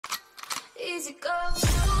easy go.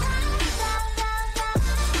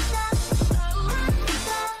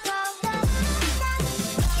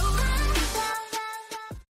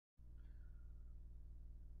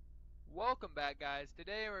 Welcome back, guys.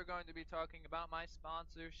 Today we're going to be talking about my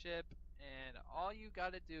sponsorship, and all you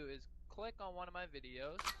gotta do is click on one of my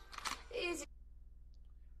videos. Easy.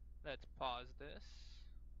 Let's pause this.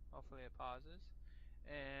 Hopefully it pauses.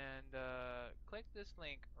 And click this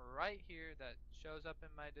link right here that shows up in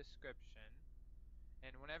my description.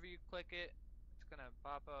 And whenever you click it, it's gonna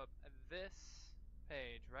pop up this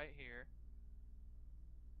page right here.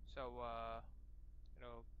 So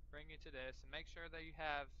it'll bring you to this, and make sure that you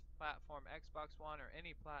have platform Xbox One or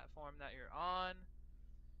any platform that you're on.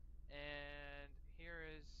 And here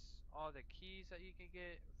is all the keys that you can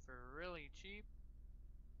get for really cheap.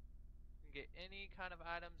 You can get any kind of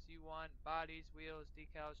items you want: bodies, wheels,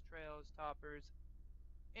 decals, trails, toppers,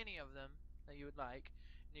 any of them that you would like.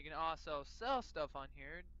 And you can also sell stuff on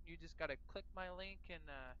here. You just gotta click my link and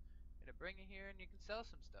it'll bring you here, and you can sell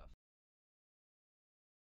some stuff.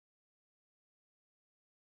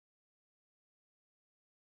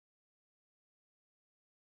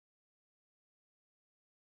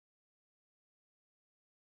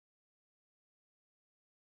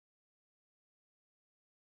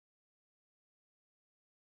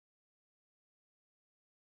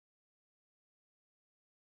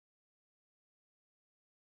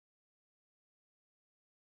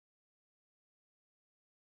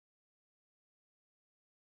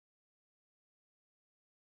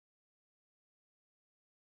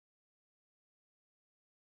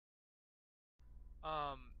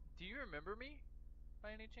 Do you remember me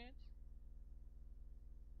by any chance?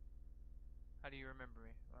 How do you remember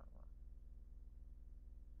me?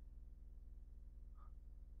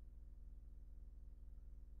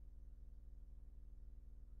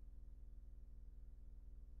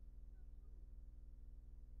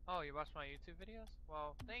 Oh, you watch my YouTube videos?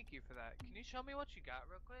 Well, thank you for that. Can you show me what you got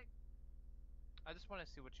real quick? I just want to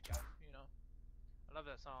see what you got, you know. I love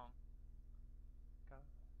that song.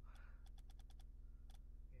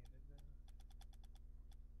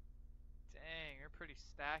 Dang, you're pretty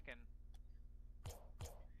stacking.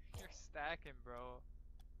 You're stacking, bro.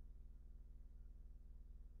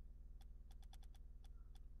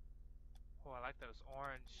 Oh, I like those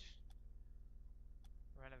orange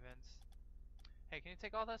Renovants. Hey, can you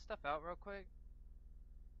take all that stuff out real quick?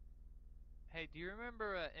 Hey, do you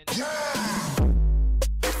remember in